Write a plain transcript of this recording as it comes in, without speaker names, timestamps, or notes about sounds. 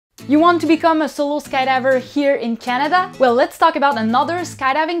You want to become a solo skydiver here in Canada? Well, let's talk about another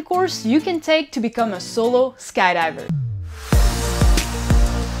skydiving course you can take to become a solo skydiver.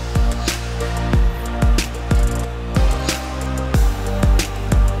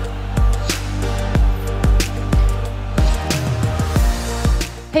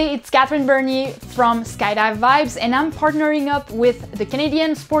 Hey, it's Catherine Bernier from Skydive Vibes, and I'm partnering up with the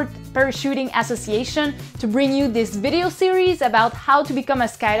Canadian Sport Parachuting Association to bring you this video series about how to become a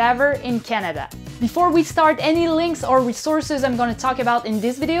skydiver in Canada. Before we start, any links or resources I'm going to talk about in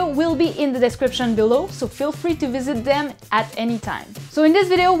this video will be in the description below, so feel free to visit them at any time. So in this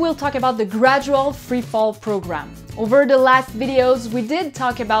video, we'll talk about the Gradual Freefall program. Over the last videos, we did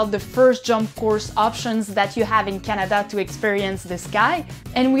talk about the first jump course options that you have in Canada to experience the sky,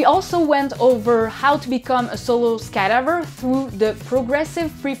 and we also went over how to become a solo skydiver through the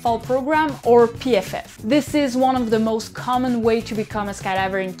Progressive Freefall program, or PFF. This is one of the most common way to become a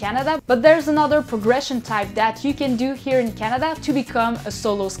skydiver in Canada, but there's another progression type that you can do here in Canada to become a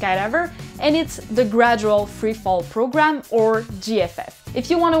solo skydiver, and it's the Gradual Freefall program, or GFF. If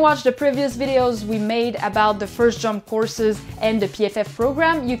you want to watch the previous videos we made about the first jump courses and the PFF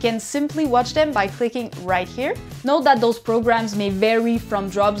program, you can simply watch them by clicking right here. Note that those programs may vary from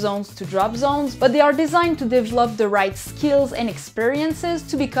drop zones to drop zones, but they are designed to develop the right skills and experiences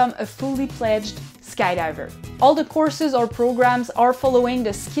to become a fully fledged skydiver. All the courses or programs are following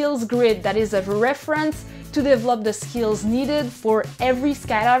the skills grid that is a reference to develop the skills needed for every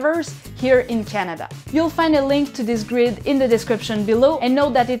skydivers here in Canada. You'll find a link to this grid in the description below, and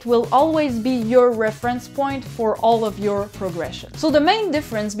note that it will always be your reference point for all of your progression. So the main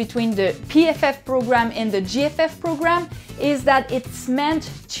difference between the PFF program and the GFF program is that it's meant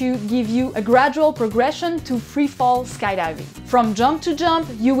to give you a gradual progression to freefall skydiving. From jump to jump,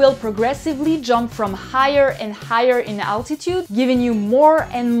 you will progressively jump from higher and higher in altitude, giving you more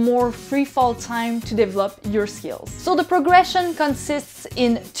and more freefall time to develop your skills. So the progression consists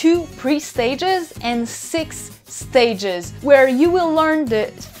in 2 pre-stages and 6 stages, where you will learn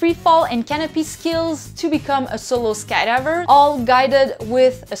the freefall and canopy skills to become a solo skydiver, all guided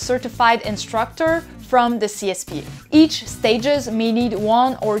with a certified instructor from the CSPA. Each stages may need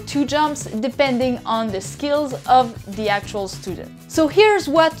 1 or 2 jumps depending on the skills of the actual student. So here's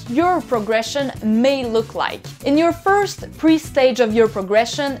what your progression may look like. In your first pre-stage of your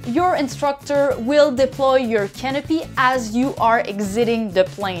progression, your instructor will deploy your canopy as you are exiting the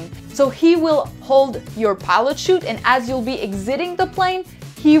plane. So he will hold your pilot chute, and as you'll be exiting the plane,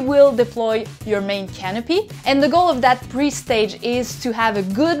 he will deploy your main canopy. And the goal of that pre-stage is to have a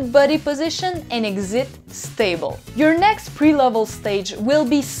good body position and exit stable. Your next pre-level stage will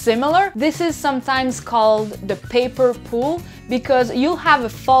be similar. This is sometimes called the paper pull, because you'll have a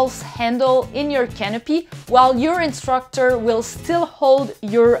false handle in your canopy while your instructor will still hold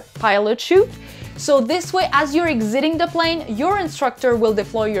your pilot chute. So this way, as you're exiting the plane, your instructor will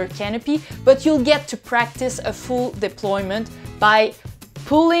deploy your canopy, but you'll get to practice a full deployment by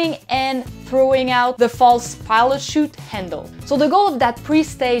pulling and throwing out the false pilot chute handle. So the goal of that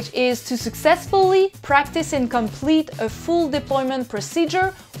pre-stage is to successfully practice and complete a full deployment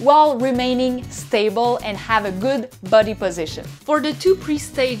procedure while remaining stable and have a good body position. For the 2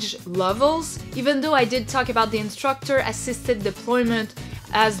 pre-stage levels, even though I did talk about the instructor-assisted deployment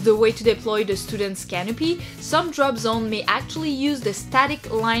as the way to deploy the student's canopy, some drop zone may actually use the static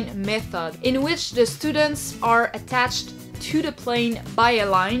line method, in which the students are attached to the plane by a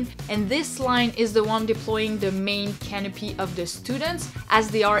line, and this line is the one deploying the main canopy of the students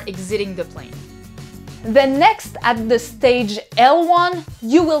as they are exiting the plane. Then next, at the stage L1,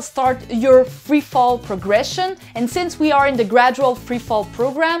 you will start your freefall progression, and since we are in the Gradual Freefall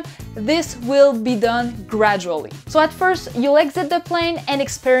program, this will be done gradually. So at first, you'll exit the plane and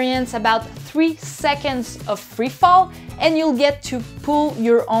experience about 3 seconds of freefall, and you'll get to pull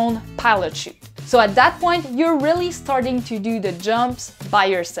your own pilot chute. So at that point, you're really starting to do the jumps by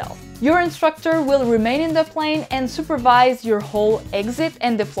yourself. Your instructor will remain in the plane and supervise your whole exit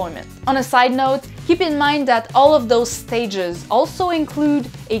and deployment. On a side note, keep in mind that all of those stages also include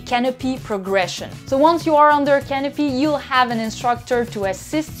a canopy progression. So once you are under canopy, you'll have an instructor to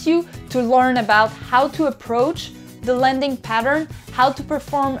assist you to learn about how to approach the landing pattern, how to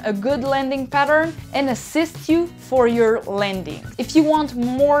perform a good landing pattern, and assist you for your landing. If you want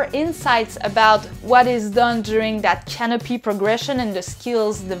more insights about what is done during that canopy progression and the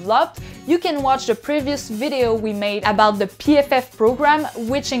skills developed, you can watch the previous video we made about the PFF program,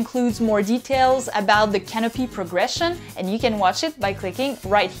 which includes more details about the canopy progression, and you can watch it by clicking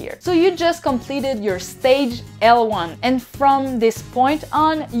right here. So you just completed your stage L1, and from this point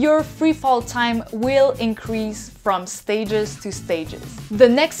on, your freefall time will increase from stages to stages. The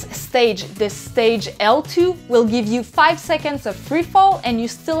next stage, the stage L2, will give you 5 seconds of free fall, and you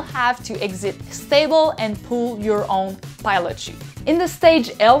still have to exit stable and pull your own pilot chute. In the stage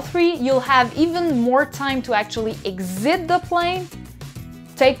L3, you'll have even more time to actually exit the plane,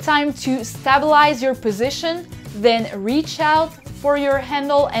 take time to stabilize your position, then reach out for your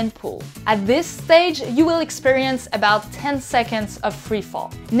handle and pull. At this stage, you will experience about 10 seconds of free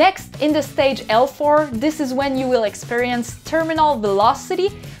fall. Next, in the stage L4, this is when you will experience terminal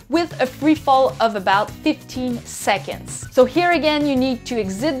velocity with a free fall of about 15 seconds. So here again, you need to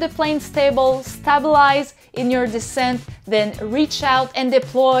exit the plane stable, stabilize in your descent, then reach out and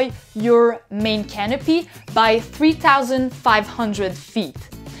deploy your main canopy by 3,500 feet.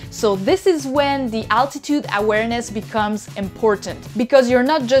 So this is when the altitude awareness becomes important, because you're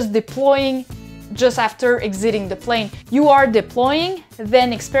not just deploying just after exiting the plane. You are deploying,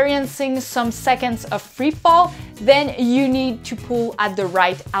 then experiencing some seconds of free fall, then you need to pull at the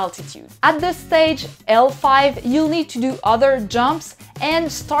right altitude. At this stage, L5, you'll need to do other jumps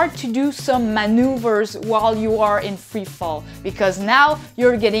and start to do some maneuvers while you are in free fall, because now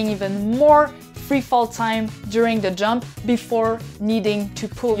you're getting even more free fall time during the jump before needing to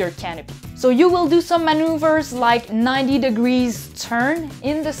pull your canopy. So you will do some maneuvers like 90 degrees turn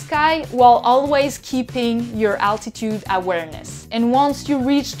in the sky while always keeping your altitude awareness. And once you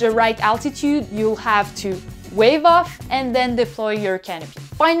reach the right altitude, you'll have to wave off and then deploy your canopy.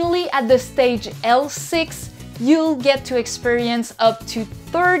 Finally, at the stage L6, you'll get to experience up to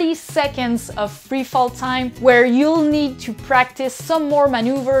 30 seconds of free fall time, where you'll need to practice some more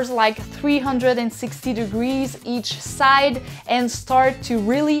maneuvers like 360 degrees each side and start to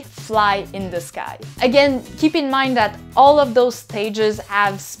really fly in the sky. Again, keep in mind that all of those stages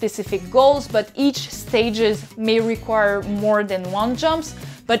have specific goals, but each stages may require more than one jumps.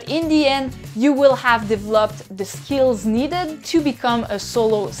 But in the end, you will have developed the skills needed to become a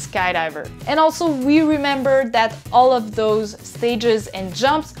solo skydiver. And also, we remember that all of those stages and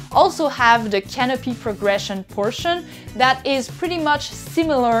jumps also have the canopy progression portion that is pretty much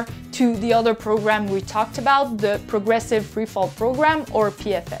similar to the other program we talked about, the Progressive Freefall program, or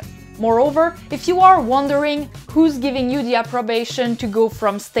PFF. Moreover, if you are wondering who's giving you the approbation to go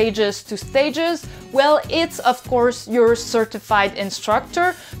from stages to stages, well, it's of course your certified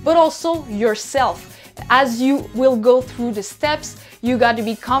instructor, but also yourself. As you will go through the steps, you got to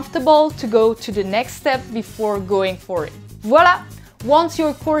be comfortable to go to the next step before going for it. Voila! Once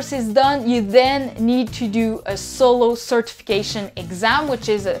your course is done, you then need to do a solo certification exam, which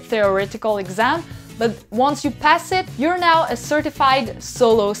is a theoretical exam. But once you pass it, you're now a certified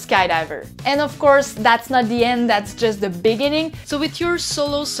solo skydiver. And of course, that's not the end, that's just the beginning. So with your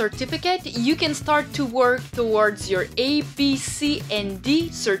solo certificate, you can start to work towards your A, B, C, and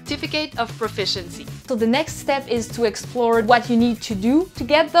D certificate of proficiency. So the next step is to explore what you need to do to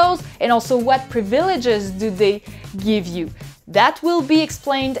get those, and also what privileges do they give you. That will be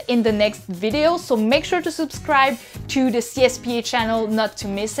explained in the next video, so make sure to subscribe to the CSPA channel not to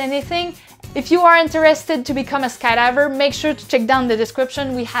miss anything. If you are interested to become a skydiver, make sure to check down the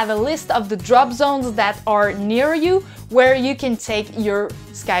description. We have a list of the drop zones that are near you where you can take your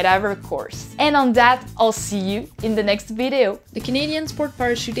skydiver course. And on that, I'll see you in the next video. The Canadian Sport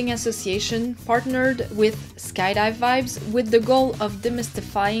Parachuting Association partnered with Skydive Vibes with the goal of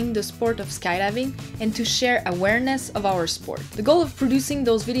demystifying the sport of skydiving and to share awareness of our sport. The goal of producing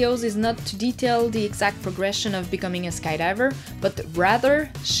those videos is not to detail the exact progression of becoming a skydiver, but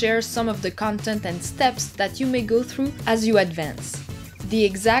rather share some of the content and steps that you may go through as you advance. The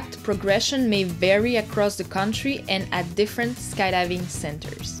exact progression may vary across the country and at different skydiving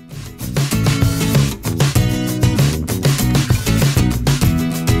centers.